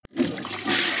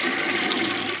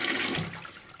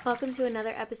Welcome to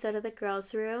another episode of The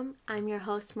Girls Room. I'm your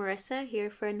host, Marissa, here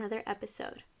for another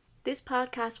episode. This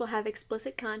podcast will have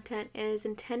explicit content and is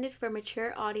intended for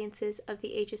mature audiences of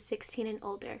the ages 16 and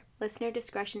older. Listener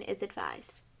discretion is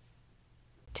advised.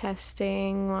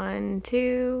 Testing 1,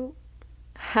 2.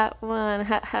 Hot 1,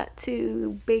 hot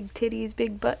 2. Big titties,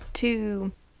 big butt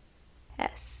 2.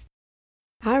 Yes.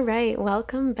 All right,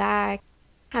 welcome back.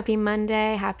 Happy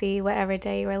Monday, happy whatever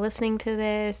day you are listening to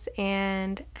this,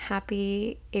 and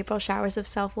happy April showers of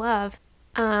self-love.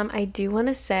 I do want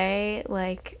to say,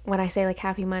 when I say,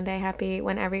 happy Monday, happy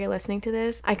whenever you're listening to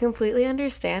this, I completely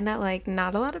understand that,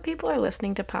 not a lot of people are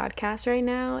listening to podcasts right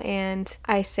now, and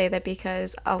I say that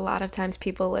because a lot of times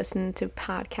people listen to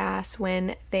podcasts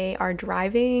when they are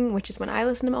driving, which is when I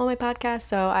listen to all my podcasts,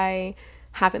 so I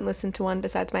haven't listened to one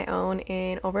besides my own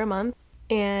in over a month.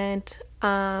 And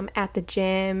at the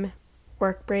gym,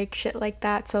 work break, shit like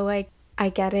that. So I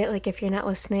get it, if you're not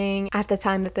listening at the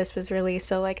time that this was released,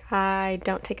 so I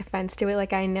don't take offense to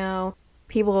it. I know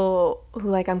people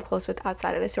who I'm close with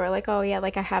outside of this who are oh yeah,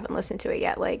 I haven't listened to it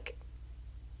yet.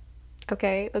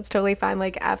 Okay, that's totally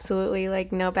fine. Absolutely,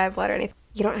 no bad blood or anything.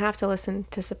 You don't have to listen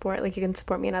to support. You can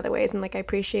support me in other ways, and I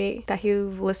appreciate that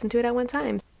you've listened to it at one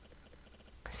time.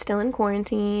 Still in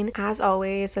quarantine, as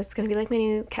always. That's gonna be my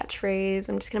new catchphrase.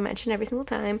 I'm just gonna mention every single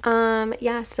time.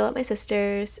 Yeah, still at my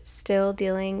sister's, still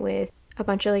dealing with a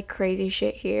bunch of crazy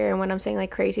shit here. And when I'm saying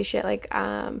crazy shit,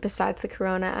 besides the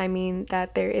corona, I mean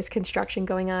that there is construction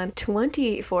going on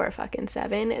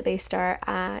 24/7. They start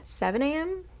at 7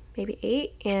 a.m., maybe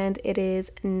 8, and it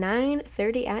is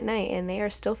 9:30 at night, and they are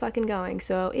still fucking going.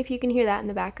 So if you can hear that in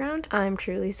the background, I'm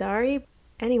truly sorry.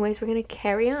 Anyways, we're gonna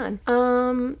carry on.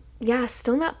 Yeah,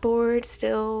 still not bored,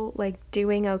 still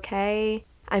doing okay.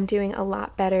 I'm doing a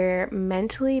lot better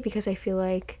mentally because I feel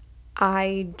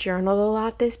I journaled a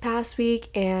lot this past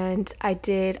week, and I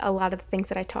did a lot of the things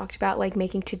that I talked about,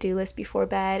 making to-do lists before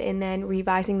bed and then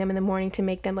revising them in the morning to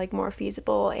make them more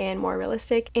feasible and more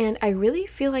realistic. And I really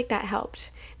feel that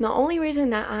helped. And the only reason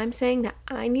that I'm saying that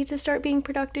I need to start being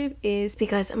productive is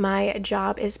because my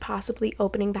job is possibly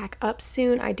opening back up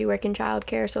soon. I do work in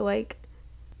childcare, so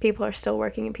people are still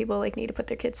working and people need to put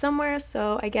their kids somewhere,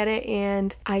 so I get it,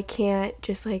 and I can't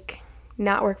just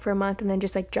not work for a month and then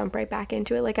just jump right back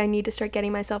into it. I need to start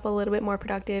getting myself a little bit more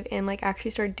productive and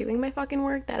actually start doing my fucking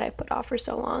work that I put off for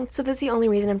so long. So that's the only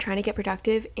reason I'm trying to get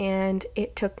productive, and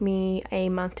it took me a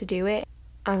month to do it.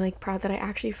 I'm proud that I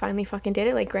actually finally fucking did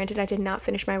it. Granted, I did not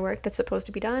finish my work that's supposed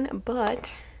to be done,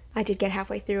 but I did get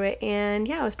halfway through it, and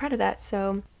yeah, I was proud of that.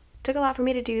 So took a lot for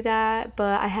me to do that,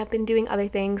 but I have been doing other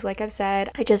things. Like I've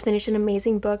said, I just finished an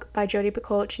amazing book by Jodi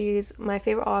Picoult. She's my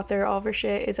favorite author. All of her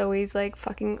shit is always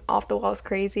fucking off the walls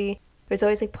crazy. There's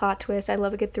always plot twists. I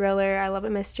love a good thriller. I love a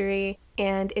mystery.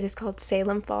 And it is called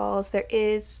Salem Falls. There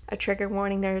is a trigger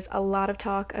warning. There's a lot of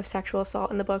talk of sexual assault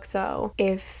in the book, so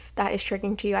if that is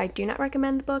triggering to you, I do not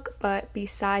recommend the book. But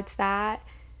besides that,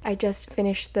 I just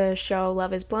finished the show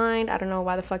Love is Blind. I don't know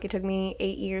why the fuck it took me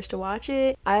 8 years to watch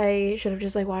it. I should have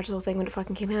just watched the whole thing when it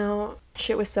fucking came out.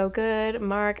 Shit was so good.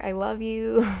 Mark, I love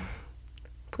you.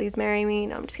 Please marry me.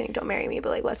 No, I'm just kidding. Don't marry me,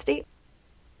 but let's date.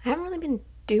 I haven't really been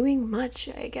doing much,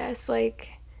 I guess.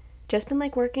 Just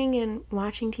been working and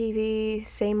watching TV.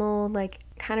 Same old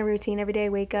kind of routine every day.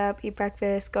 Wake up, eat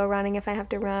breakfast, go running if I have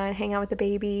to run, hang out with the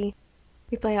baby.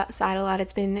 We play outside a lot.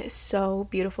 It's been so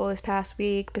beautiful this past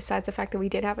week, besides the fact that we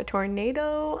did have a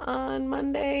tornado on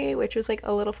Monday, which was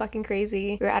a little fucking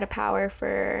crazy. We were out of power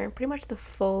for pretty much the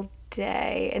full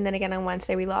day, and then again on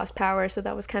Wednesday we lost power, so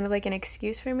that was kind of an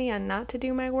excuse for me on not to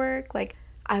do my work.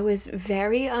 I was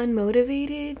very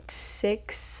unmotivated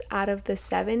 6 out of the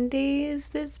 7 days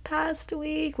this past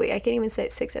week. Wait, I can't even say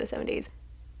 6 out of 7 days.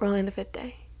 We're only on the fifth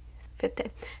day.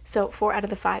 So 4 out of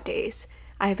the 5 days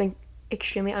I have been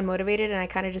extremely unmotivated, and I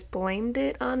kind of just blamed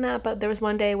it on that. But there was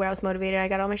one day where I was motivated. I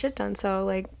got all my shit done,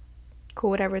 so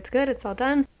cool, whatever, it's good, it's all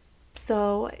done.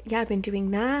 So yeah, I've been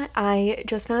doing that. I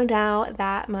just found out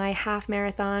that my half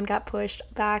marathon got pushed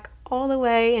back all the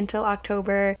way until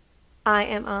October. I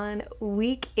am on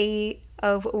week 8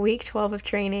 of week 12 of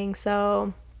training,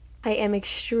 so I am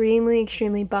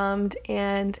extremely bummed.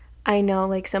 And I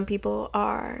know some people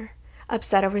are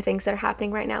upset over things that are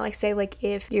happening right now. Say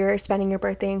if you're spending your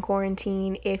birthday in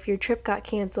quarantine, if your trip got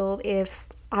canceled, if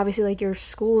obviously your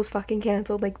school is fucking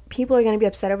canceled, people are going to be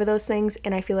upset over those things.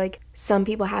 And I feel some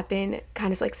people have been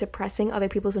kind of suppressing other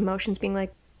people's emotions, being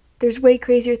there's way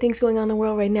crazier things going on in the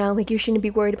world right now, you shouldn't be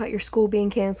worried about your school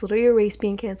being canceled or your race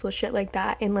being canceled, shit like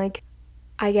that. And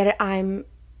I get it, I'm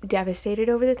devastated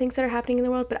over the things that are happening in the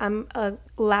world, but I'm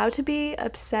allowed to be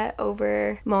upset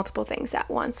over multiple things at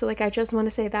once. So like I just want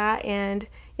to say that. And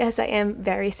yes, I am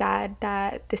very sad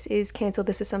that this is canceled.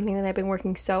 This is something that I've been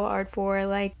working so hard for,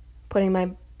 like putting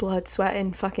my blood, sweat,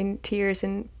 and fucking tears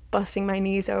and busting my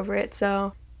knees over it.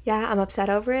 So yeah, I'm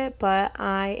upset over it, but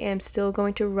I am still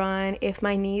going to run if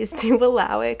my knees do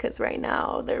allow it, because right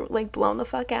now they're like blown the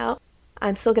fuck out.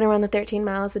 I'm still going to run the 13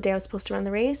 miles the day I was supposed to run the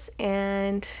race,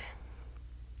 and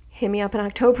hit me up in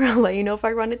October. I'll let you know if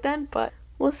I run it then, but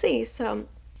we'll see. So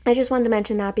I just wanted to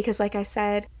mention that because like I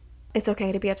said, it's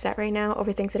okay to be upset right now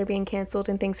over things that are being canceled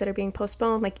and things that are being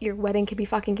postponed. Like your wedding could be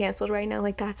fucking canceled right now.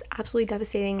 Like that's absolutely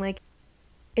devastating. Like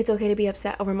it's okay to be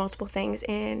upset over multiple things,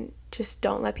 and just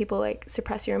don't let people like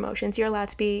suppress your emotions. You're allowed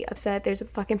to be upset. There's a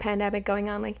fucking pandemic going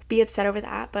on. Like be upset over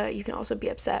that, but you can also be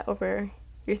upset over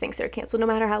your things that are canceled, no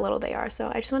matter how little they are. So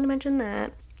I just wanted to mention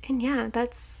that. And yeah,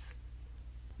 that's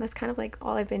kind of like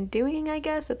all I've been doing, I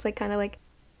guess. It's like kind of like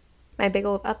my big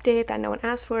old update that no one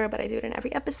asked for, but I do it in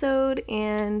every episode.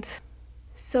 And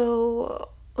so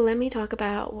let me talk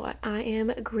about what I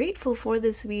am grateful for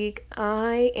this week.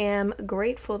 I am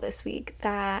grateful this week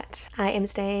that I am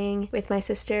staying with my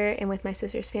sister and with my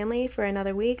sister's family for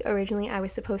another week. Originally, I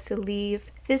was supposed to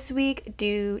leave this week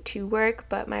due to work,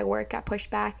 but my work got pushed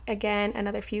back again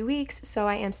another few weeks. So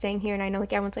I am staying here, and I know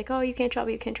like everyone's like, oh, you can't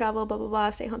travel, blah, blah, blah,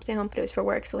 stay home. But it was for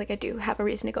work. So like I do have a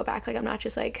reason to go back. Like I'm not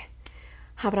just like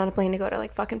hopping on a plane to go to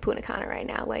like fucking Punta Cana right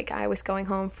now. Like I was going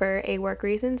home for a work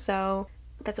reason. So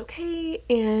that's okay,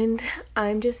 and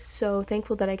I'm just so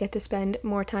thankful that I get to spend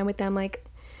more time with them. Like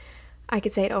I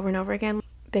could say it over and over again,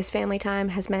 this family time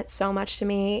has meant so much to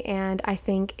me, and I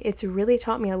think it's really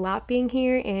taught me a lot being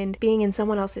here and being in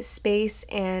someone else's space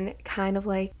and kind of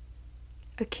like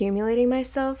accumulating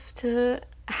myself to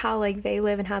how like they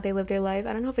live and how they live their life.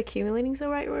 I don't know if accumulating is the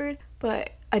right word,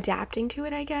 but adapting to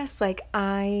it, I guess. Like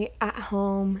I at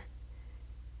home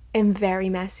am very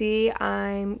messy.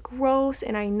 I'm gross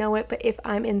and I know it, but if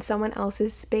I'm in someone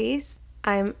else's space,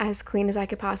 I'm as clean as I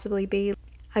could possibly be.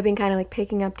 I've been kind of like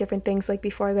picking up different things, like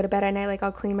before I go to bed at night, like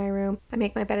I'll clean my room, I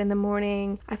make my bed in the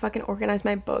morning, I fucking organize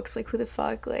my books. Like who the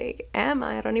fuck like am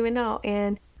I? I don't even know.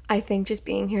 And I think just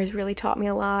being here has really taught me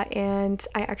a lot, and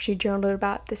I actually journaled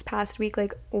about this past week,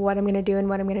 like what I'm gonna do and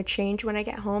what I'm gonna change when I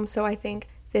get home. So I think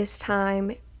this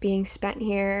time being spent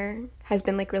here has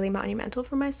been like really monumental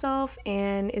for myself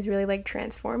and is really like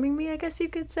transforming me, I guess you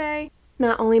could say.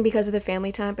 Not only because of the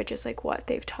family time, but just like what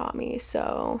they've taught me.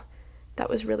 So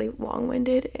that was really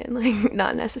long-winded and like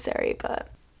not necessary, but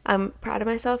I'm proud of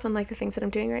myself and like the things that I'm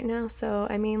doing right now. So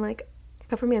I mean, like,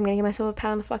 good for me. I'm gonna give myself a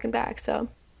pat on the fucking back. So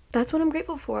that's what I'm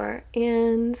grateful for.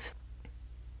 And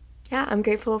yeah, I'm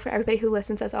grateful for everybody who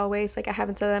listens, as always. Like I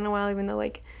haven't said that in a while, even though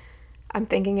like I'm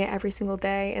thinking it every single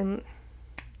day. And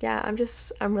yeah,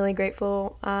 I'm really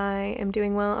grateful. I am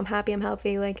doing well. I'm happy. I'm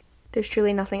healthy. Like, there's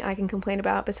truly nothing I can complain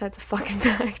about besides the fucking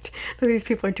fact that these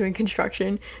people are doing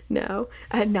construction now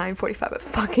at 9:45 at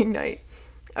fucking night.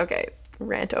 Okay,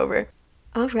 rant over.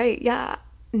 All right, yeah.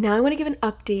 Now I want to give an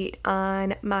update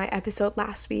on my episode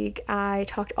last week. I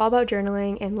talked all about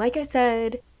journaling, and like I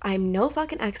said, I'm no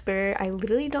fucking expert. I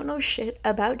literally don't know shit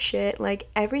about shit. Like,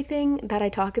 everything that I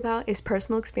talk about is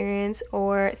personal experience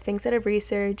or things that I've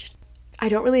researched. I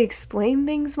don't really explain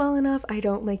things well enough. I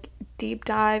don't like deep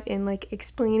dive in like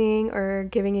explaining or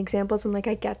giving examples, and like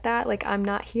I get that. Like I'm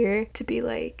not here to be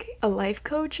like a life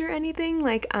coach or anything.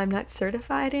 Like I'm not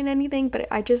certified in anything, but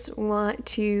I just want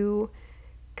to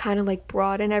kind of like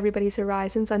broaden everybody's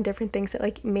horizons on different things that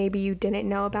like maybe you didn't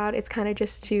know about. It's kind of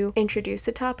just to introduce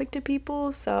the topic to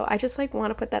people. So I just like want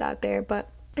to put that out there. But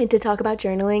I did talk about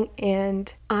journaling,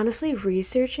 and honestly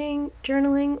researching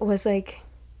journaling was like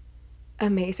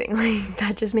amazing. Like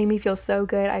that just made me feel so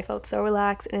good. I felt so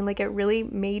relaxed, and like it really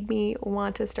made me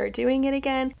want to start doing it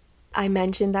again. I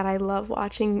mentioned that I love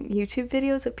watching YouTube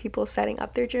videos of people setting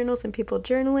up their journals and people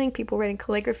journaling, people writing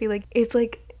calligraphy. Like it's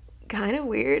like kind of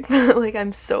weird, but like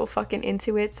I'm so fucking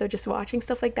into it. So just watching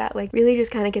stuff like that like really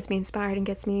just kind of gets me inspired and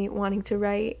gets me wanting to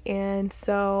write. And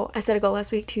so I set a goal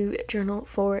last week to journal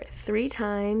for 3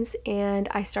 times, and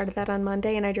I started that on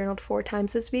Monday, and I journaled 4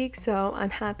 times this week. So I'm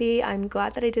happy. I'm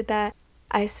glad that I did that.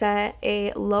 I set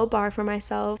a low bar for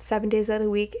myself 7 days out of the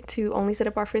week to only set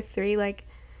a bar for 3. Like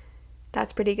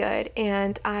that's pretty good,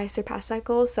 and I surpassed that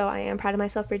goal. So I am proud of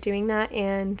myself for doing that,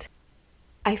 and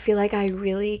I feel like I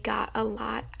really got a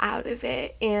lot out of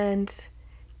it. And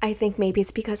I think maybe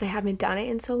it's because I haven't done it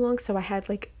in so long, so I had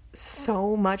like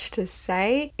so much to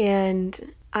say,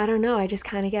 and I don't know, I just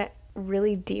kind of get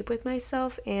really deep with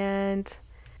myself, and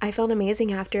I felt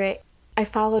amazing after it. I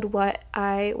followed what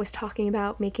I was talking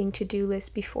about, making to-do lists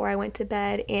before I went to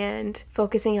bed and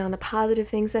focusing on the positive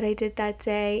things that I did that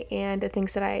day and the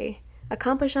things that I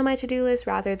accomplished on my to-do list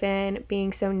rather than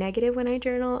being so negative when I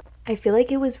journal. I feel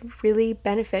like it was really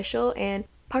beneficial, and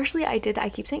partially I did that. I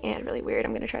keep saying and really weird.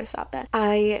 I'm going to try to stop that.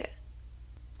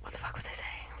 What the fuck was I saying?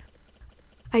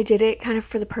 I did it kind of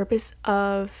for the purpose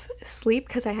of sleep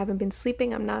because I haven't been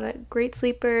sleeping. I'm not a great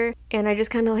sleeper, and I just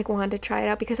kind of like wanted to try it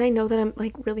out because I know that I'm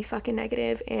like really fucking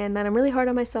negative and that I'm really hard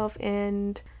on myself,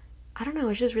 and I don't know,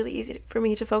 it's just really easy for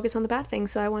me to focus on the bad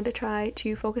things. So I wanted to try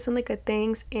to focus on the good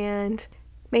things and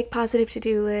make positive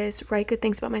to-do lists, write good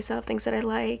things about myself, things that I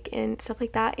like and stuff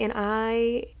like that. And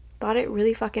I thought it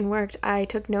really fucking worked. I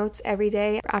took notes every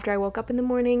day after I woke up in the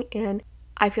morning, and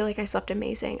I feel like I slept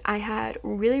amazing. I had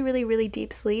really, really, really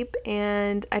deep sleep,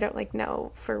 and I don't like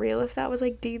know for real if that was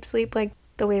like deep sleep. Like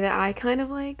the way that I kind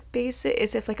of like base it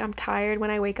is if like I'm tired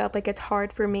when I wake up, like it's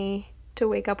hard for me to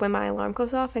wake up when my alarm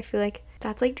goes off. I feel like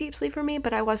that's like deep sleep for me,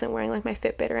 but I wasn't wearing like my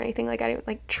Fitbit or anything. Like I didn't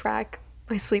like track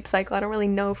my sleep cycle. I don't really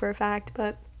know for a fact,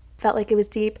 but felt like it was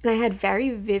deep. And I had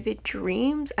very vivid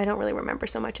dreams. I don't really remember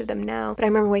so much of them now, but I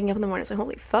remember waking up in the morning, I was like,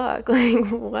 holy fuck, like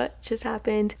what just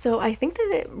happened? So I think that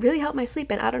it really helped my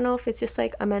sleep, and I don't know if it's just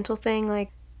like a mental thing,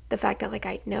 like the fact that like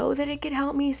I know that it could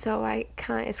help me, so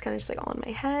it's kind of just like all in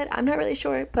my head. I'm not really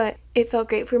sure, but it felt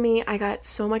great for me. I got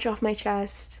so much off my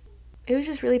chest. It was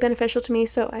just really beneficial to me,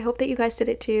 so I hope that you guys did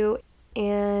it too.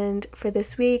 And for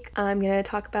this week, I'm going to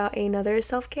talk about another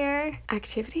self-care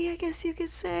activity, I guess you could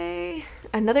say.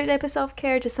 Another type of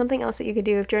self-care, just something else that you could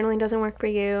do if journaling doesn't work for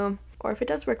you, or if it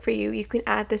does work for you, you can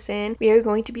add this in. We are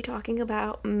going to be talking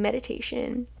about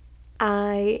meditation.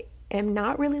 I am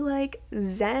not really like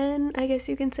Zen, I guess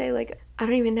you can say. Like, I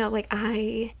don't even know, like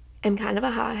I am kind of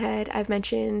a hothead. I've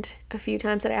mentioned a few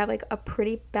times that I have like a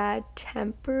pretty bad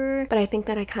temper, but I think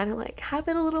that I kind of like have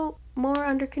it a little more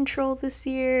under control this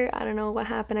year. I don't know what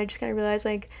happened. I just kind of realized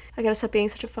like I gotta stop being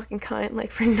such a fucking cunt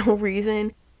like for no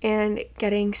reason and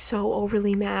getting so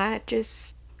overly mad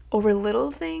just over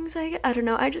little things. I don't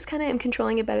know. I just kind of am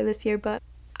controlling it better this year, but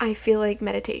I feel like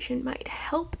meditation might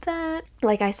help that.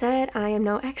 Like I said, I am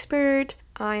no expert.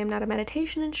 I am not a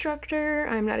meditation instructor.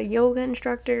 I'm not a yoga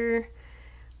instructor.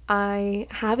 I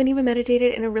haven't even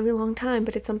meditated in a really long time,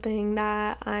 but it's something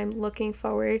that I'm looking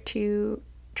forward to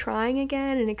trying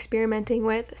again and experimenting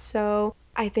with. So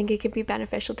I think it could be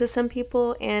beneficial to some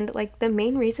people. And like the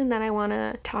main reason that I want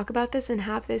to talk about this and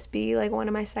have this be like one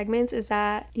of my segments is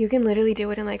that you can literally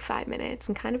do it in like 5 minutes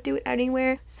and kind of do it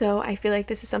anywhere. So I feel like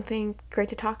this is something great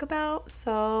to talk about.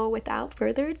 So without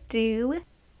further ado,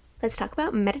 let's talk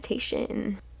about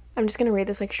meditation. I'm just going to read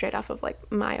this like straight off of like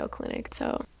Mayo Clinic.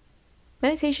 So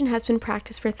meditation has been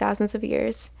practiced for thousands of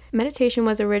years. Meditation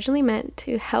was originally meant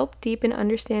to help deepen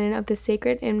understanding of the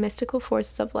sacred and mystical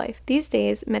forces of life. These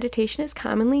days, meditation is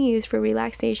commonly used for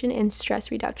relaxation and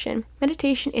stress reduction.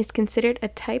 Meditation is considered a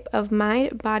type of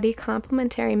mind-body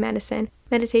complementary medicine.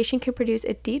 Meditation can produce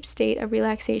a deep state of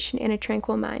relaxation and a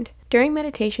tranquil mind. During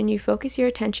meditation, you focus your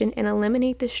attention and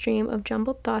eliminate the stream of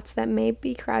jumbled thoughts that may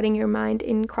be crowding your mind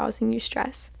and causing you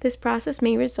stress. This process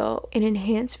may result in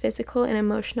enhanced physical and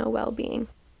emotional well-being.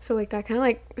 So like that kind of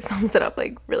like sums it up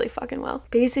like really fucking well.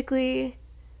 Basically,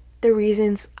 the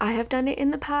reasons I have done it in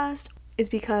the past is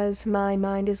because my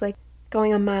mind is like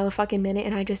going a mile a fucking minute,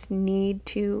 and I just need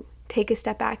to take a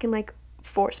step back and like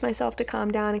force myself to calm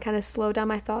down and kind of slow down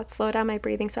my thoughts, slow down my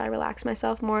breathing so I relax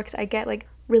myself more, because I get like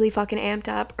really fucking amped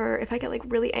up, or if I get like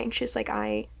really anxious, like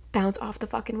I bounce off the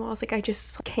fucking walls. Like I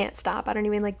just can't stop. I don't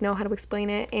even like know how to explain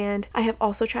it. And I have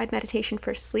also tried meditation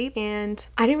for sleep, and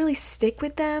I didn't really stick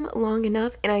with them long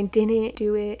enough, and I didn't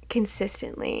do it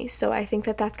consistently. So I think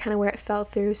that that's kind of where it fell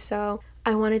through. So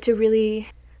I wanted to really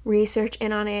research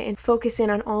in on it and focus in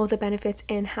on all of the benefits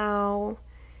and how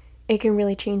it can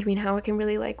really change me and how it can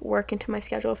really like work into my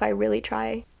schedule if I really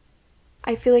try.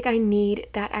 I feel like I need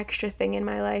that extra thing in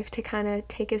my life to kind of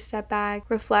take a step back,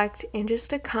 reflect, and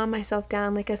just to calm myself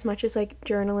down. Like as much as like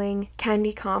journaling can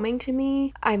be calming to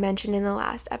me, I mentioned in the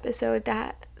last episode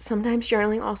that sometimes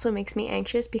journaling also makes me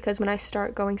anxious, because when I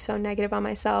start going so negative on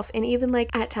myself, and even like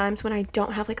at times when I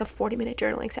don't have like a 40-minute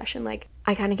journaling session, like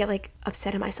I kind of get like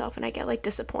upset at myself and I get like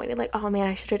disappointed, like, oh man,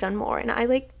 I should have done more. And I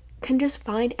like can just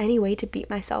find any way to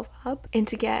beat myself up and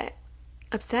to get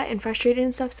upset and frustrated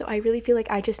and stuff. So I really feel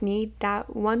like I just need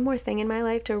that one more thing in my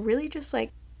life to really just like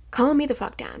calm me the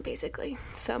fuck down, basically.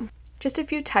 So just a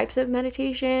few types of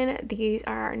meditation. These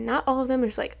are not all of them.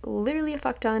 There's like literally a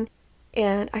fuck ton.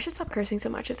 And I should stop cursing so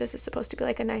much if this is supposed to be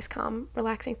like a nice, calm,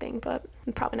 relaxing thing, but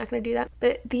I'm probably not going to do that.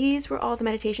 But these were all the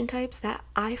meditation types that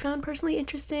I found personally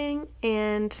interesting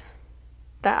and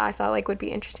that I thought like would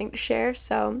be interesting to share.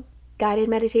 So guided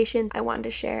meditation I wanted to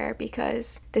share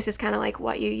because this is kind of like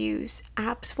what you use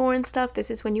apps for and stuff. This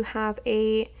is when you have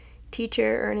a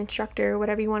teacher or an instructor,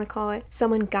 whatever you want to call it,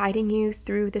 someone guiding you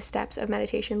through the steps of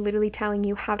meditation, literally telling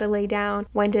you how to lay down,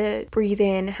 when to breathe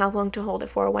in, how long to hold it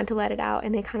for, when to let it out,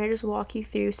 and they kind of just walk you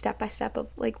through step by step of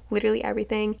like literally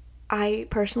everything. I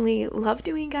personally love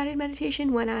doing guided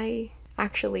meditation when I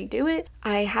actually do it.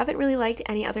 I haven't really liked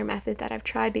any other method that I've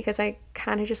tried because I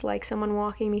kind of just like someone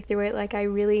walking me through it. Like I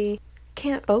really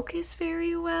can't focus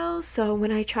very well, so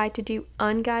when I try to do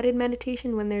unguided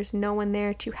meditation, when there's no one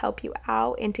there to help you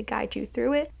out and to guide you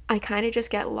through it, I kind of just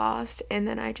get lost and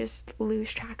then I just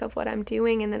lose track of what I'm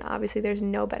doing, and then obviously there's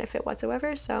no benefit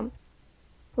whatsoever. So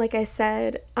like I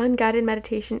said, unguided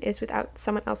meditation is without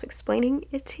someone else explaining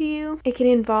it to you. It can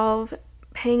involve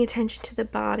paying attention to the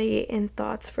body and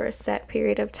thoughts for a set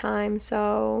period of time.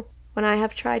 So when I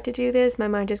have tried to do this, my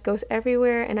mind just goes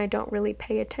everywhere and I don't really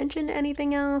pay attention to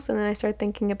anything else. And then I start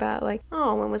thinking about like,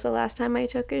 oh, when was the last time I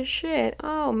took a shit?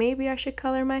 Oh, maybe I should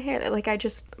color my hair. Like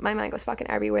my mind goes fucking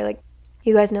everywhere. Like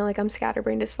you guys know, like I'm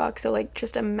scatterbrained as fuck. So like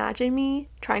just imagine me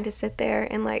trying to sit there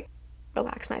and like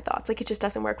relax my thoughts. Like it just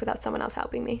doesn't work without someone else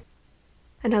helping me.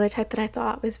 Another type that I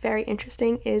thought was very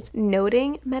interesting is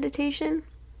noting meditation.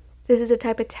 This is a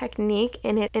type of technique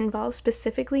and it involves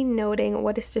specifically noting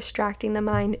what is distracting the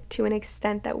mind to an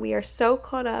extent that we are so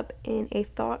caught up in a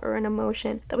thought or an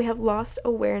emotion that we have lost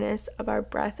awareness of our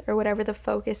breath or whatever the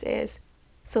focus is.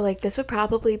 So like this would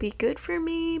probably be good for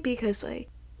me because like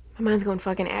my mind's going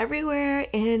fucking everywhere,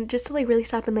 and just to like really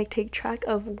stop and like take track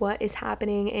of what is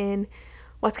happening and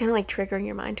what's kind of like triggering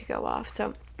your mind to go off.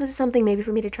 So this is something maybe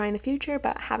for me to try in the future,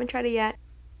 but I haven't tried it yet.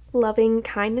 Loving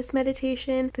kindness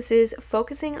meditation. This is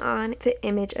focusing on the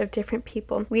image of different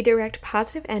people. We direct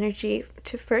positive energy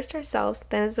to first ourselves,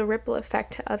 then as a ripple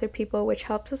effect to other people, which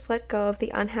helps us let go of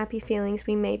the unhappy feelings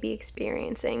we may be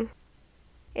experiencing.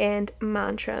 And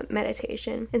mantra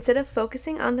meditation. Instead of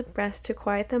focusing on the breath to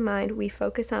quiet the mind, we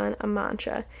focus on a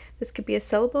mantra. This could be a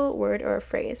syllable, word, or a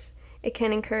phrase. It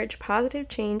can encourage positive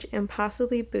change and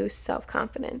possibly boost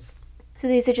self-confidence. So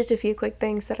these are just a few quick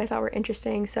things that I thought were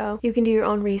interesting. So you can do your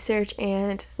own research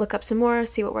and look up some more,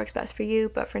 see what works best for you.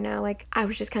 But for now, like I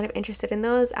was just kind of interested in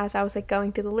those as I was like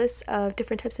going through the list of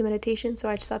different types of meditation. So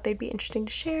I just thought they'd be interesting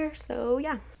to share. So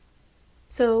yeah.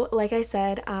 So like I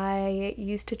said, I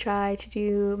used to try to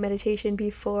do meditation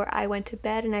before I went to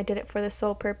bed, and I did it for the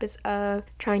sole purpose of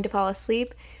trying to fall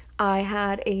asleep. I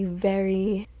had a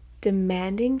very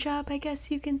demanding job, I guess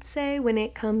you can say, when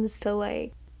it comes to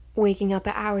like waking up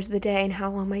at hours of the day and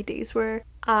how long my days were.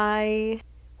 I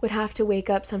would have to wake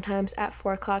up sometimes at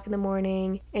 4 o'clock in the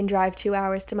morning and drive 2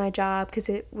 hours to my job because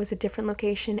it was a different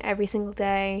location every single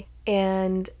day.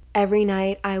 And every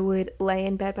night I would lay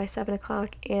in bed by 7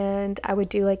 o'clock and I would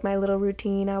do like my little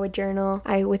routine. I would journal.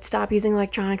 I would stop using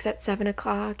electronics at 7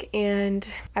 o'clock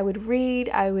and I would read.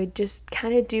 I would just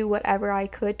kind of do whatever I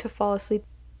could to fall asleep.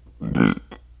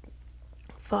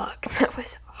 Fuck, that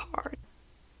was hard.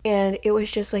 And it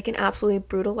was just like an absolutely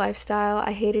brutal lifestyle.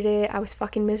 I hated it. I was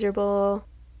fucking miserable.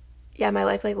 Yeah, my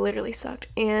life like literally sucked.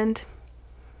 And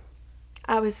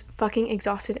I was fucking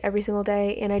exhausted every single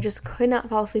day. And I just could not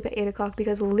fall asleep at 8 o'clock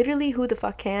because literally who the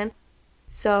fuck can?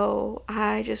 So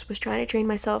I just was trying to train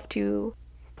myself to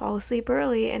fall asleep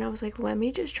early. And I was like, let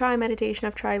me just try meditation.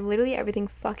 I've tried literally everything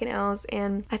fucking else.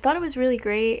 And I thought it was really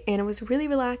great. And it was really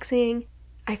relaxing.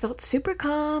 I felt super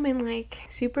calm and like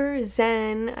super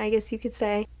zen, I guess you could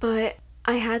say. But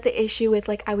I had the issue with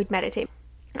like I would meditate.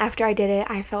 After I did it,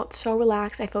 I felt so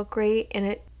relaxed. I felt great and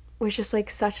it was just like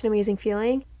such an amazing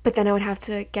feeling. But then I would have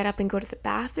to get up and go to the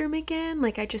bathroom again.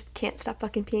 Like I just can't stop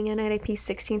fucking peeing at night. I pee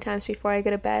 16 times before I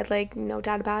go to bed, like no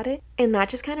doubt about it. And that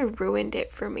just kind of ruined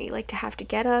it for me. Like to have to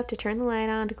get up, to turn the light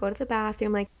on, to go to the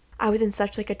bathroom. Like I was in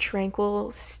such like a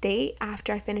tranquil state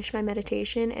after I finished my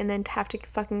meditation, and then to have to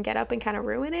fucking get up and kind of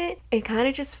ruin it, it kind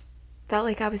of just felt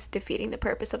like I was defeating the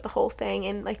purpose of the whole thing.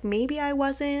 And like maybe I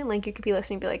wasn't. Like you could be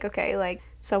listening and be like, okay, like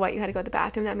so what, you had to go to the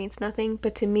bathroom, that means nothing.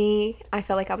 But to me, I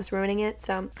felt like I was ruining it.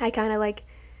 So I kind of like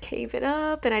gave it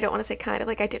up, and I don't want to say kind of,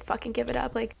 like I did fucking give it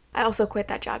up. Like I also quit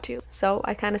that job too. So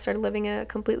I kind of started living a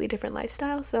completely different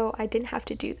lifestyle, so I didn't have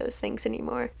to do those things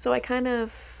anymore. So I kind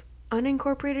of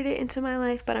unincorporated it into my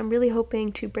life, but I'm really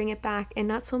hoping to bring it back, and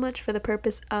not so much for the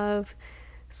purpose of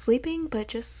sleeping, but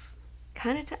just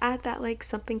kind of to add that like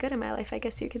something good in my life, I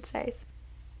guess you could say.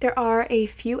 There are a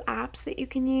few apps that you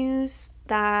can use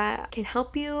that can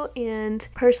help you, and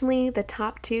personally the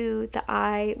top two that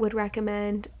I would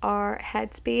recommend are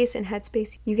Headspace. And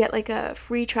Headspace, you get like a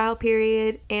free trial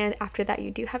period, and after that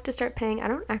you do have to start paying. I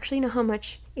don't actually know how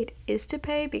much it is to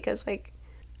pay because like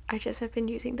I just have been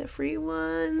using the free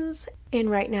ones. And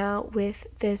right now, with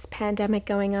this pandemic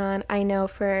going on, I know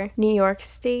for New York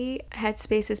State,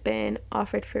 Headspace has been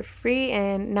offered for free,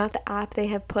 and not the app, they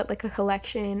have put like a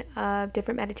collection of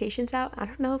different meditations out. I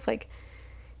don't know if like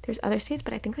there's other states,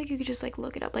 but I think like you could just like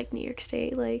look it up like New York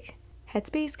State, like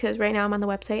Headspace, because right now I'm on the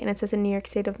website and it says in New York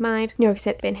State of Mind, New York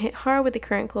State has been hit hard with the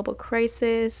current global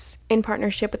crisis. In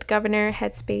partnership with the governor,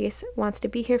 Headspace wants to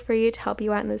be here for you to help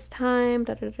you out in this time.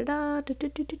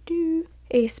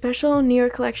 A special New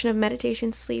York collection of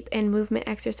meditation, sleep, and movement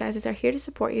exercises are here to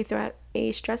support you throughout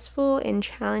a stressful and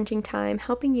challenging time,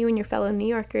 helping you and your fellow New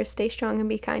Yorkers stay strong and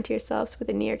be kind to yourselves with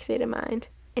a New York State of Mind.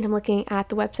 And I'm looking at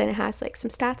the website, it has like some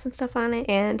stats and stuff on it,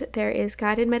 and there is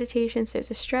guided meditations,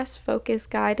 there's a stress focus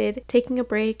guided, taking a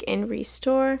break and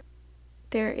restore.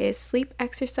 There is sleep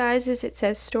exercises, it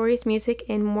says stories, music,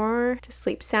 and more to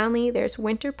sleep soundly. There's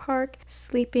Winter Park,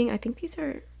 sleeping, I think these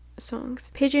are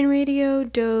songs. Pigeon radio,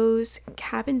 doze,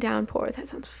 cabin downpour, that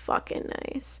sounds fucking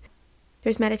nice.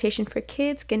 There's meditation for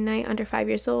kids, good night under 5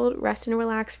 years old, rest and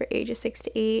relax for ages 6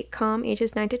 to 8, calm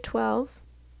ages 9 to 12.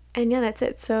 And yeah, that's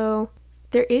it. So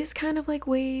there is kind of like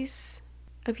ways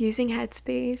of using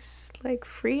Headspace, like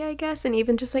free, I guess, and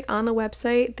even just like on the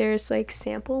website, there's like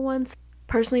sample ones.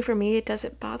 Personally, for me, it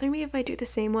doesn't bother me if I do the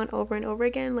same one over and over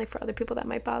again. Like for other people, that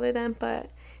might bother them, but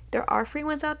there are free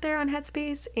ones out there on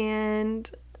Headspace,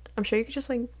 and I'm sure you could just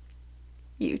like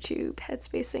YouTube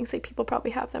Headspace things. Like people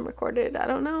probably have them recorded. I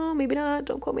don't know, maybe not.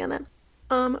 Don't quote me on that.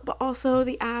 But also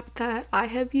the app that I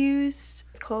have used,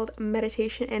 it's called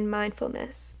Meditation and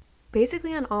Mindfulness.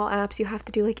 Basically on all apps you have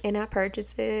to do like in-app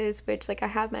purchases, which like I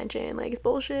have mentioned, like it's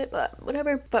bullshit, but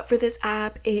whatever. But for this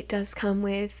app, it does come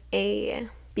with a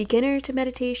beginner to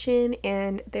meditation,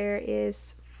 and there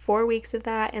is 4 weeks of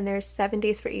that, and there's 7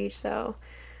 days for each, so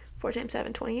 4 times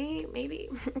 7, 28 maybe.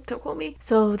 Don't quote me.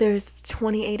 So there's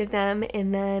 28 of them,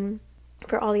 and then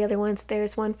for all the other ones,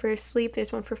 there's one for sleep,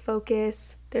 there's one for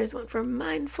focus, there's one for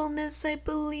mindfulness, I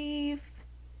believe,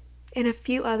 and a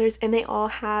few others, and they all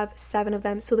have 7 of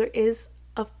them, so there is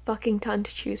a fucking ton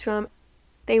to choose from.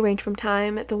 They range from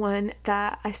time. The one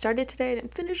that I started today, I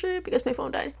didn't finish it because my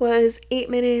phone died, was 8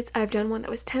 minutes. I've done one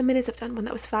that was 10 minutes. I've done one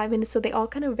that was 5 minutes. So they all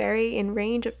kind of vary in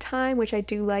range of time, which I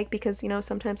do like because, you know,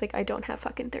 sometimes like I don't have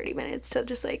fucking 30 minutes to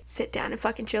just like sit down and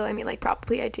fucking chill. I mean, like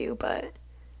probably I do, but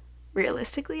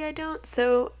realistically I don't.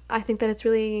 So I think that it's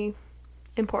really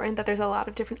important that there's a lot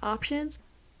of different options.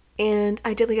 And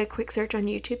I did like a quick search on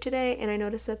YouTube today, and I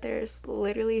noticed that there's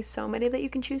literally so many that you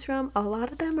can choose from. A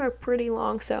lot of them are pretty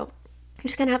long, so you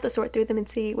just kind of have to sort through them and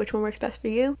see which one works best for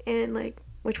you and like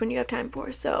which one you have time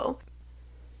for. So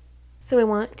I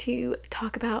want to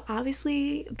talk about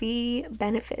obviously the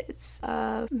benefits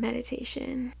of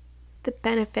meditation. The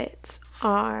benefits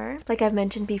are, like I've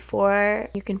mentioned before,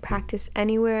 you can practice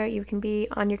anywhere. You can be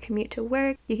on your commute to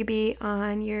work. You could be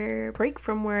on your break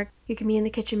from work. You can be in the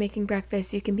kitchen making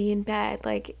breakfast. You can be in bed.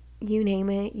 Like, you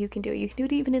name it, you can do it. You can do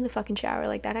it even in the fucking shower.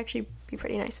 Like, that'd actually be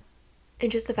pretty nice.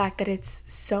 And just the fact that it's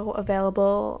so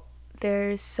available.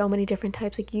 There's so many different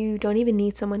types. Like, you don't even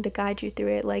need someone to guide you through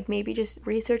it. Like, maybe just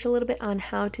research a little bit on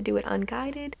how to do it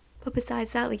unguided. But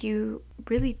besides that, like, you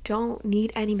really don't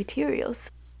need any materials.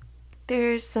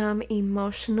 There's some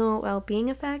emotional well-being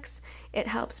effects. It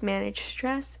helps manage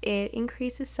stress, it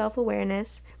increases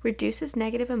self-awareness, reduces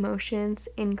negative emotions,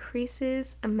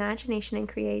 increases imagination and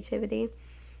creativity,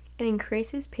 and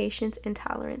increases patience and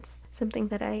tolerance, something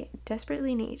that I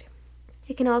desperately need.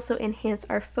 It can also enhance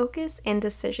our focus and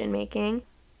decision making.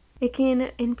 It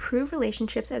can improve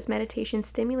relationships as meditation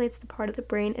stimulates the part of the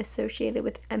brain associated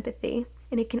with empathy.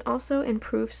 And it can also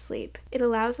improve sleep. It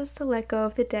allows us to let go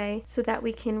of the day so that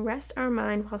we can rest our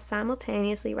mind while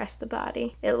simultaneously rest the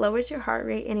body. It lowers your heart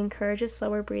rate and encourages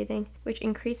slower breathing, which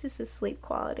increases the sleep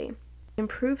quality.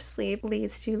 Improved sleep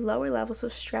leads to lower levels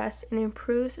of stress and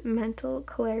improves mental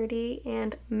clarity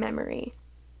and memory.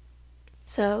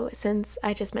 So since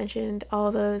I just mentioned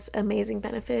all those amazing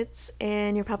benefits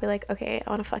and you're probably like, okay, I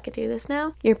want to fucking do this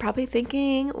now. You're probably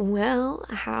thinking, well,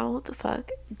 how the fuck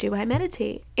do I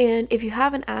meditate? And if you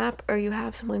have an app or you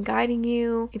have someone guiding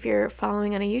you, if you're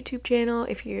following on a YouTube channel,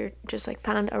 if you're just like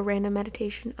found a random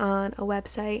meditation on a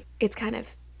website, it's kind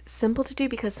of simple to do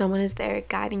because someone is there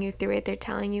guiding you through it. They're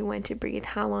telling you when to breathe,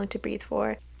 how long to breathe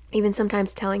for, even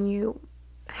sometimes telling you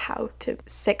how to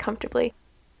sit comfortably.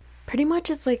 Pretty much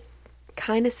it's like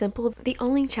kind of simple. The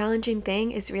only challenging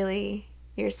thing is really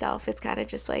yourself. It's kind of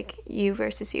just like you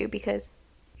versus you because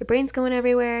your brain's going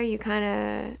everywhere. You kind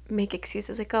of make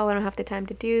excuses like, oh, I don't have the time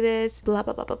to do this, blah,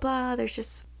 blah, blah, blah, blah. There's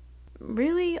just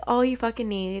really all you fucking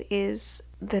need is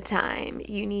the time.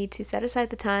 You need to set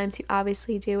aside the time to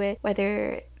obviously do it,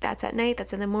 whether that's at night,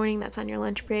 that's in the morning, that's on your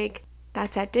lunch break,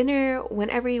 that's at dinner,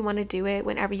 whenever you want to do it,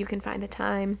 whenever you can find the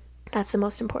time. That's the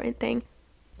most important thing.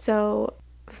 So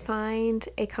find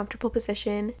a comfortable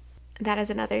position. That is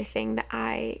another thing that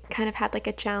I kind of had like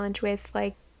a challenge with.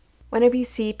 Like, whenever you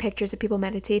see pictures of people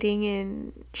meditating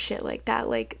and shit like that,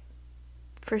 like,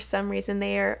 for some reason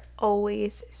they are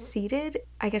always seated.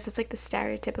 I guess it's like the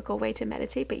stereotypical way to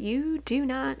meditate, but you do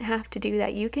not have to do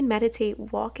that. You can meditate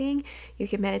walking, you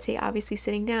can meditate obviously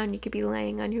sitting down, you could be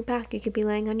laying on your back, you could be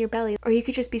laying on your belly, or you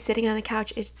could just be sitting on the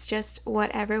couch. It's just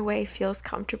whatever way feels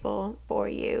comfortable for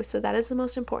you. So that is the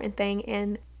most important thing,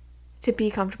 and to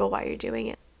be comfortable while you're doing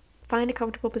it. Find a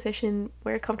comfortable position,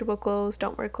 wear comfortable clothes,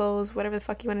 don't wear clothes, whatever the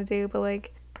fuck you want to do, but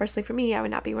like, personally for me, I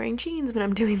would not be wearing jeans when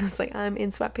I'm doing this. Like, I'm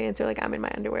in sweatpants or like I'm in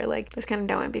my underwear. Like, there's kind of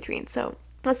no in between. So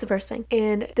that's the first thing.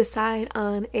 And decide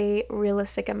on a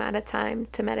realistic amount of time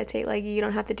to meditate. Like, you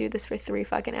don't have to do this for 3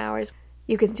 fucking hours.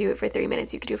 You can do it for 3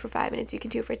 minutes. You can do it for 5 minutes. You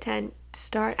can do it for 10.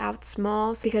 Start out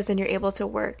small, because then you're able to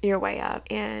work your way up.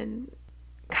 And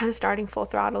kind of starting full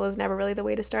throttle is never really the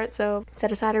way to start. So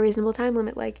set aside a reasonable time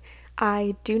limit. Like,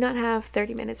 I do not have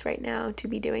 30 minutes right now to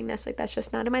be doing this. Like, that's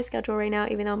just not in my schedule right now,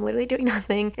 even though I'm literally doing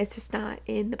nothing. It's just not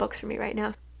in the books for me right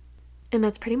now. And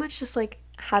that's pretty much just like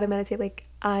how to meditate. Like,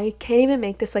 I can't even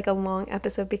make this like a long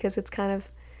episode, because it's kind of,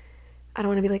 I don't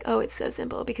want to be like, oh, it's so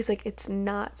simple, because like it's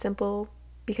not simple,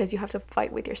 because you have to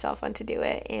fight with yourself on to do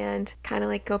it and kind of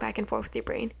like go back and forth with your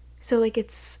brain. So like,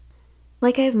 it's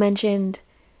like I've mentioned,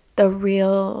 the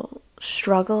real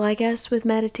struggle, I guess, with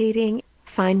meditating,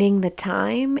 finding the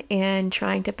time and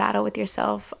trying to battle with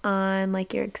yourself on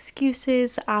like your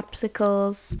excuses,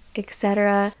 obstacles,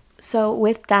 etc. So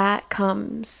with that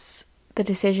comes the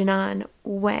decision on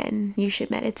when you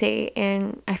should meditate.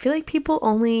 And I feel like people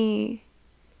only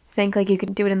think like you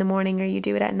can do it in the morning or you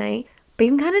do it at night, but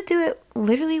you can kind of do it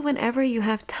literally whenever you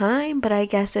have time. But I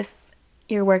guess if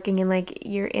you're working and like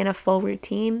you're in a full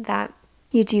routine, that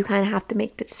you do kind of have to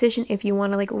make the decision if you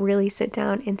want to like really sit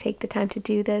down and take the time to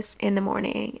do this in the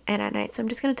morning and at night. So I'm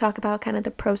just going to talk about kind of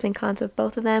the pros and cons of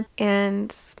both of them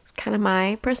and kind of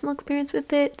my personal experience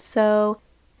with it. So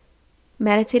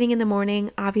meditating in the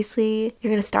morning, obviously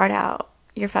you're going to start out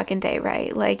your fucking day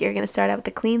right. Like, you're going to start out with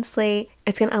a clean slate.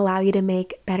 It's going to allow you to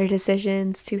make better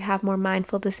decisions, to have more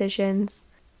mindful decisions.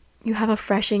 You have a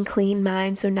fresh and clean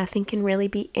mind, so nothing can really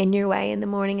be in your way in the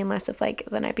morning, unless if like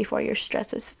the night before you're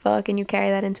stressed as fuck and you carry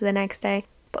that into the next day.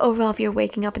 But overall, if you're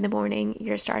waking up in the morning,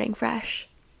 you're starting fresh.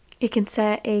 It can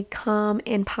set a calm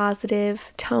and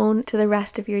positive tone to the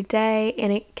rest of your day,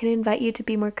 and it can invite you to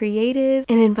be more creative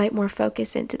and invite more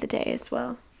focus into the day as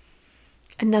well.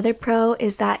 Another pro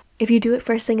is that if you do it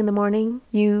first thing in the morning,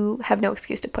 you have no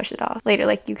excuse to push it off later.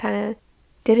 Like, you kind of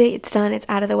did it, it's done, it's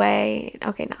out of the way.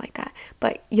 Okay, not like that.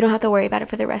 But you don't have to worry about it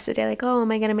for the rest of the day. Like, oh, am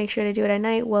I going to make sure to do it at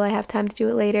night? Will I have time to do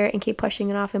it later? And keep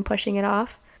pushing it off and pushing it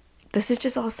off. This is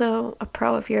just also a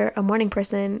pro if you're a morning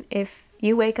person. If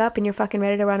you wake up and you're fucking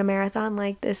ready to run a marathon,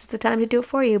 like, this is the time to do it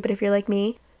for you. But if you're like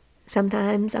me,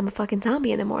 sometimes I'm a fucking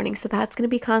zombie in the morning. So that's going to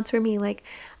be cons for me. Like,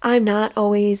 I'm not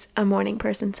always a morning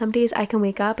person. Some days I can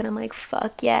wake up and I'm like,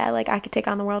 fuck yeah, like I could take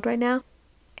on the world right now.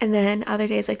 And then other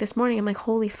days, like this morning, I'm like,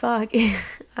 holy fuck,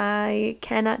 I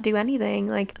cannot do anything.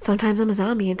 Like, sometimes I'm a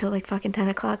zombie until like fucking 10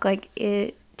 o'clock. Like,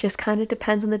 it just kind of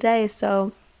depends on the day.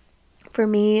 So for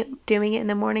me, doing it in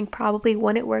the morning probably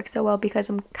wouldn't work so well, because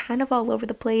I'm kind of all over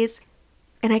the place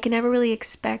and I can never really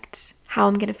expect how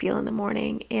I'm going to feel in the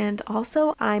morning. And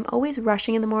also, I'm always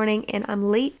rushing in the morning and I'm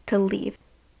late to leave.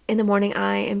 In the morning,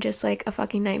 I am just like a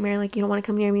fucking nightmare. Like, you don't want to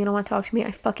come near me, you don't want to talk to me.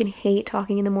 I fucking hate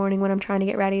talking in the morning when I'm trying to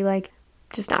get ready. Like,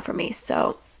 just not for me.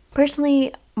 So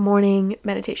personally, morning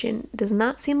meditation does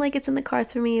not seem like it's in the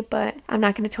cards for me, but I'm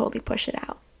not going to totally push it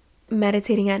out.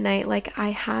 Meditating at night, like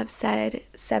I have said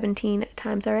 17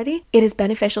 times already, it is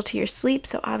beneficial to your sleep.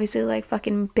 So obviously, like,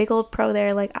 fucking big old pro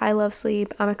there. Like, I love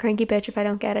sleep. I'm a cranky bitch if I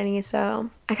don't get any. So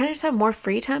I kind of just have more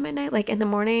free time at night. Like, in the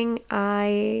morning,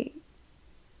 I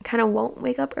kind of won't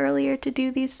wake up earlier to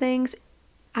do these things.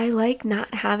 I like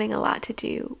not having a lot to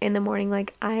do in the morning.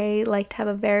 Like, I like to have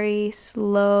a very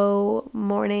slow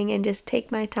morning and just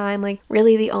take my time. Like,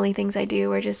 really the only things I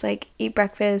do are just like eat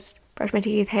breakfast, brush my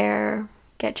teeth, hair,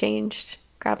 get changed,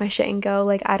 grab my shit and go.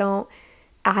 Like, I don't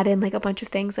add in like a bunch of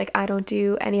things. Like, I don't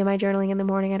do any of my journaling in the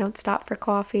morning. I don't stop for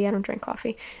coffee. I don't drink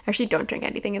coffee. I actually don't drink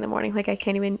anything in the morning. Like, I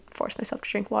can't even force myself to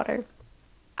drink water.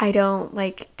 I don't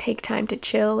like take time to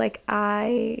chill. Like,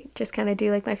 I just kind of do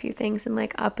like my few things and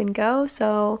like up and go.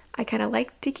 So I kind of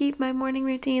like to keep my morning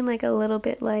routine like a little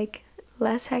bit like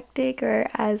less hectic, or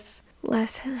as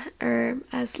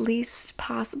least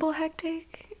possible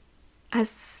hectic.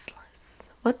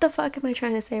 what the fuck am I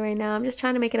trying to say right now? I'm just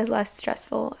trying to make it as less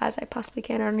stressful as I possibly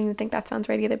can. I don't even think that sounds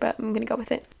right either, but I'm gonna go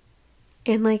with it.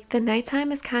 And like the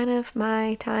nighttime is kind of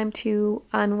my time to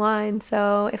unwind.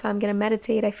 So if I'm gonna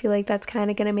meditate, I feel like that's kind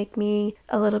of gonna make me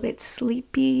a little bit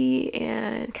sleepy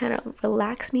and kind of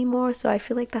relax me more. So I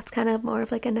feel like that's kind of more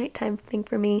of like a nighttime thing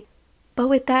for me. But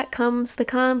with that comes the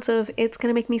cons of it's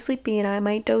gonna make me sleepy and I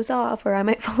might doze off or I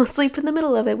might fall asleep in the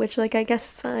middle of it, which like I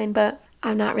guess is fine, but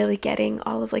I'm not really getting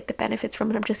all of like the benefits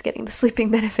from it. I'm just getting the sleeping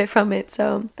benefit from it.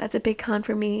 So that's a big con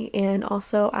for me. And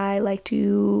also I like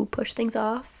to push things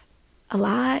off a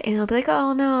lot, and I'll be like,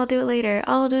 oh no, I'll do it later.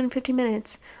 I'll do it in 15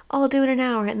 minutes. I'll do it in an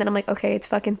hour. And then I'm like, okay, it's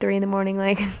fucking 3 a.m.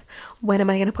 Like, when am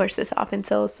I gonna push this off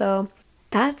until? So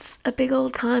that's a big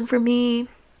old con for me.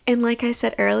 And like I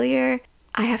said earlier,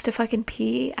 I have to fucking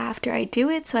pee after I do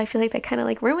it. So I feel like that kind of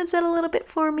like ruins it a little bit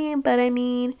for me. But I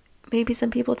mean, maybe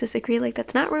some people disagree, like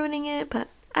that's not ruining it. But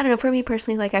I don't know, for me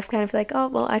personally, like I've kind of like, oh,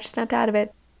 well, I just snapped out of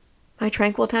it. My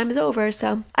tranquil time is over.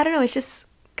 So I don't know, it's just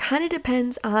kind of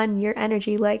depends on your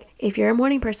energy. Like if you're a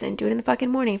morning person, do it in the fucking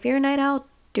morning. If you're a night owl,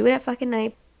 do it at fucking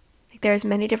night. Like there's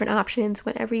many different options.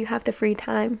 Whenever you have the free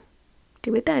time,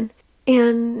 do it then.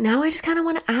 And now I just kind of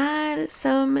want to add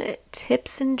some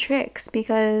tips and tricks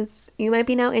because you might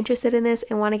be now interested in this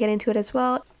and want to get into it as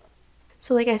well.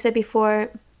 So like I said before,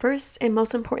 first and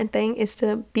most important thing is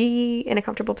to be in a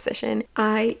comfortable position.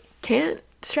 I can't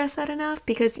stress that enough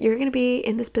because you're going to be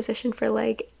in this position for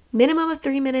like minimum of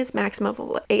 3 minutes, maximum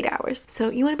of 8 hours. So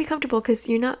you want to be comfortable because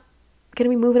you're not going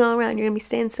to be moving all around. You're going to be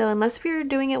staying still. Unless if you're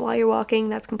doing it while you're walking,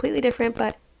 that's completely different.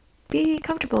 But be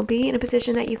comfortable. Be in a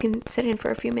position that you can sit in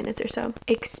for a few minutes or so.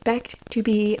 Expect to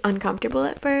be uncomfortable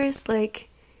at first. Like,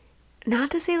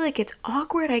 not to say like it's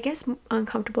awkward. I guess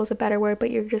uncomfortable is a better word,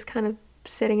 but you're just kind of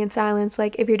sitting in silence.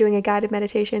 Like if you're doing a guided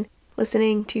meditation,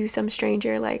 listening to some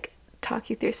stranger like talk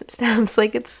you through some steps.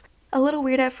 Like it's a little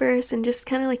weird at first, and just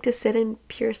kind of like to sit in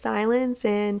pure silence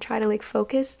and try to like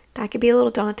focus. That could be a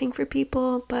little daunting for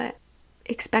people, but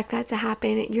expect that to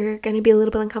happen. You're going to be a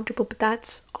little bit uncomfortable, but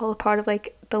that's all a part of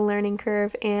like the learning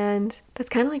curve, and that's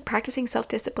kind of like practicing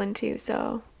self-discipline too.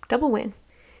 So double win.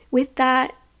 With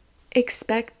that,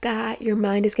 expect that your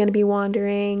mind is going to be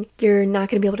wandering. You're not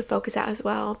going to be able to focus as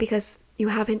well because you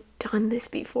haven't done this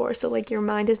before. So like your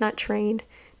mind is not trained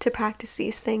to practice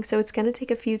these things. So it's going to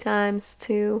take a few times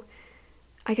to,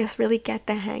 I guess, really get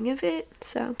the hang of it.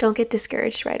 So don't get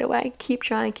discouraged right away. Keep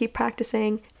trying, keep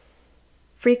practicing.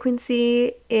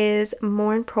 Frequency is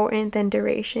more important than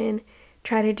duration.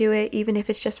 Try to do it even if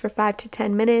it's just for 5 to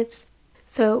 10 minutes.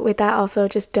 So with that also,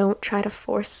 just don't try to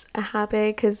force a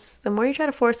habit, because the more you try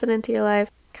to force it into your life,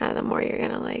 kind of the more you're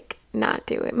gonna like not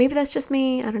do it. Maybe that's just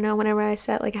me. I don't know. Whenever I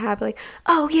set like a habit, like,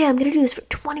 oh yeah, I'm gonna do this for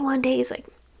 21 days. Like,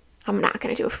 I'm not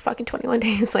gonna do it for fucking 21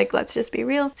 days. Like, let's just be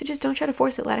real. So just don't try to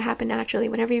force it. Let it happen naturally.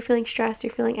 Whenever you're feeling stressed,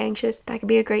 you're feeling anxious, that could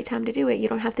be a great time to do it. You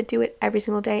don't have to do it every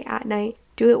single day at night.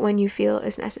 Do it when you feel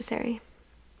is necessary.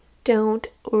 Don't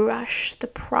rush the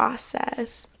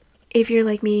process. If you're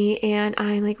like me and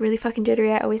I'm like really fucking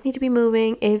jittery, I always need to be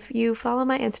moving. If you follow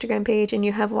my Instagram page and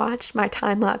you have watched my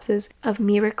time lapses of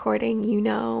me recording, you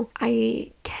know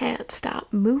I can't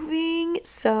stop moving.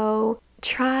 So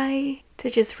try to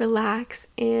just relax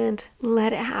and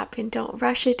let it happen. Don't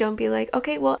rush it. Don't be like,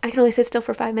 okay, well, I can only sit still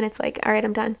for 5 minutes. Like, all right,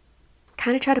 I'm done.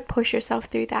 Kind of try to push yourself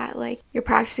through that. Like, you're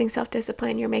practicing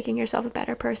self-discipline. You're making yourself a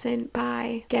better person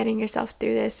by getting yourself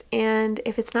through this. And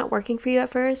if it's not working for you at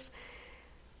first,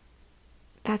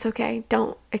 that's okay.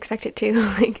 Don't expect it to.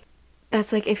 Like,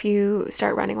 that's like if you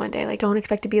start running one day, like, don't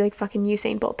expect to be like fucking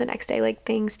Usain Bolt the next day. Like,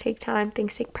 things take time,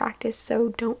 things take practice, so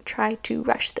don't try to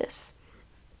rush this.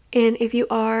 And if you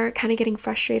are kind of getting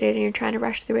frustrated and you're trying to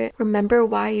rush through it, remember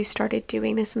why you started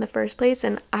doing this in the first place.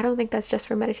 And I don't think that's just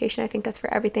for meditation. I think that's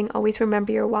for everything. Always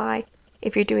remember your why.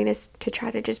 If you're doing this to try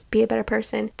to just be a better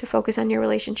person, to focus on your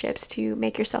relationships, to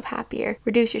make yourself happier,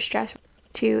 reduce your stress,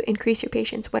 to increase your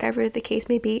patience, whatever the case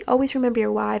may be, always remember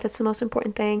your why. That's the most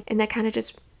important thing. And that kind of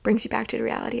just brings you back to the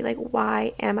reality. Like,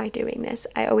 why am I doing this?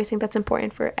 I always think that's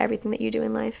important for everything that you do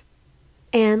in life.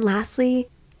 And lastly,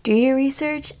 do your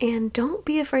research and don't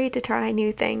be afraid to try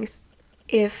new things.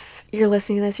 If you're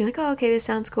listening to this, you're like, oh, okay, this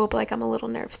sounds cool, but like I'm a little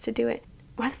nervous to do it.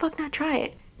 Why the fuck not try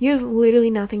it? You have literally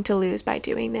nothing to lose by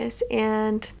doing this.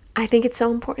 And I think it's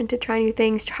so important to try new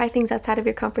things, try things outside of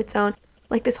your comfort zone.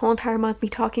 Like this whole entire month, me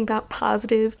talking about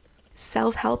positive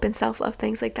self-help and self-love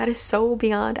things, like that is so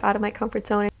beyond out of my comfort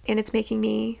zone. And it's making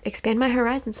me expand my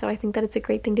horizons. So I think that it's a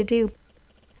great thing to do.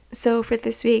 So for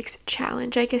this week's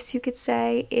challenge, I guess you could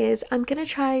say, is I'm going to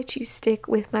try to stick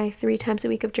with my 3 times a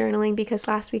week of journaling, because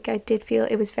last week I did feel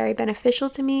it was very beneficial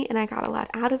to me and I got a lot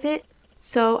out of it.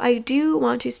 So I do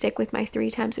want to stick with my 3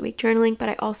 times a week journaling, but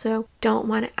I also don't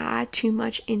want to add too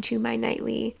much into my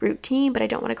nightly routine, but I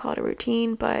don't want to call it a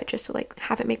routine, but just to like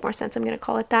have it make more sense, I'm going to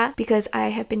call it that because I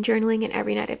have been journaling and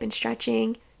every night I've been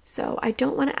stretching. So I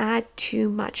don't want to add too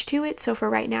much to it. So for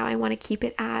right now, I want to keep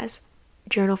it as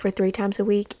journal for 3 times a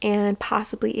week and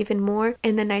possibly even more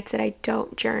in the nights that I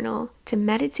don't journal to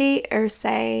meditate, or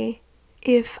say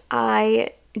if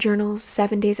I journal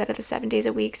 7 days out of the 7 days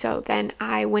a week, so then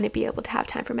I wouldn't be able to have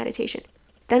time for meditation.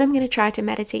 Then I'm going to try to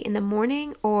meditate in the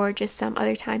morning or just some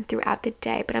other time throughout the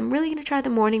day. But I'm really going to try the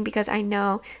morning because I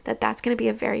know that that's going to be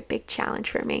a very big challenge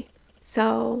for me.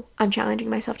 So I'm challenging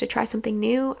myself to try something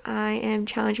new. I am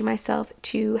challenging myself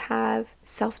to have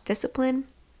self-discipline.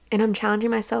 And I'm challenging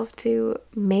myself to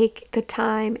make the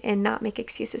time and not make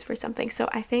excuses for something. So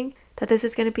I think that this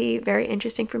is going to be very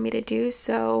interesting for me to do.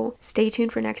 So stay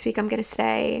tuned for next week. I'm going to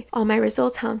say all my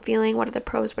results, how I'm feeling, what are the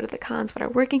pros, what are the cons, what are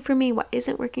working for me, what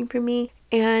isn't working for me.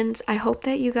 And I hope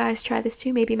that you guys try this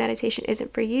too. Maybe meditation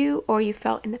isn't for you, or you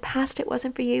felt in the past it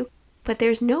wasn't for you, but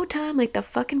there's no time like the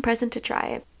fucking present to try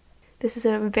it. This is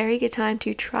a very good time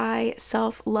to try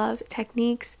self-love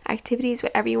techniques, activities,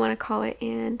 whatever you want to call it,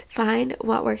 and find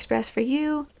what works best for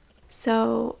you.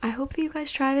 So I hope that you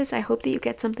guys try this. I hope that you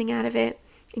get something out of it.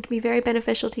 It can be very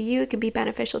beneficial to you. It can be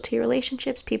beneficial to your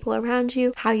relationships, people around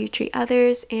you, how you treat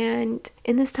others. And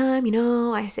in this time,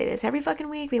 I say this every fucking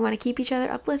week, we want to keep each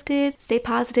other uplifted, stay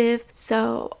positive.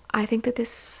 So I think that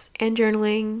this and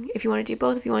journaling, if you want to do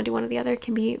both, if you want to do one or the other,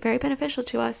 can be very beneficial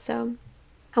to us. So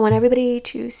I want everybody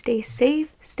to stay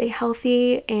safe, stay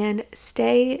healthy, and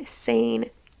stay sane.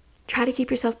 Try to keep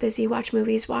yourself busy, watch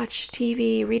movies, watch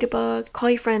TV, read a book, call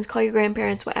your friends, call your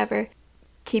grandparents, whatever.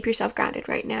 Keep yourself grounded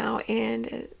right now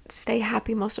and stay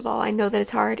happy most of all. I know that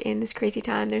it's hard in this crazy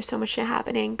time. There's so much shit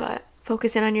happening, but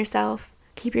focus in on yourself.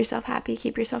 Keep yourself happy,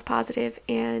 keep yourself positive,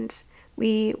 and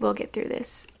we will get through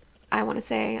this. I want to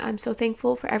say I'm so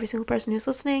thankful for every single person who's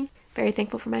listening. Very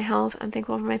thankful for my health. I'm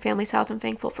thankful for my family's health. I'm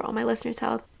thankful for all my listeners'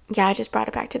 health. Yeah, I just brought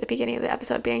it back to the beginning of the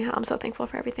episode being how I'm so thankful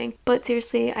for everything. But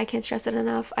seriously, I can't stress it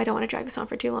enough. I don't want to drag this on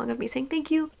for too long of me saying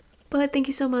thank you. But thank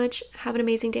you so much. Have an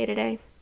amazing day today.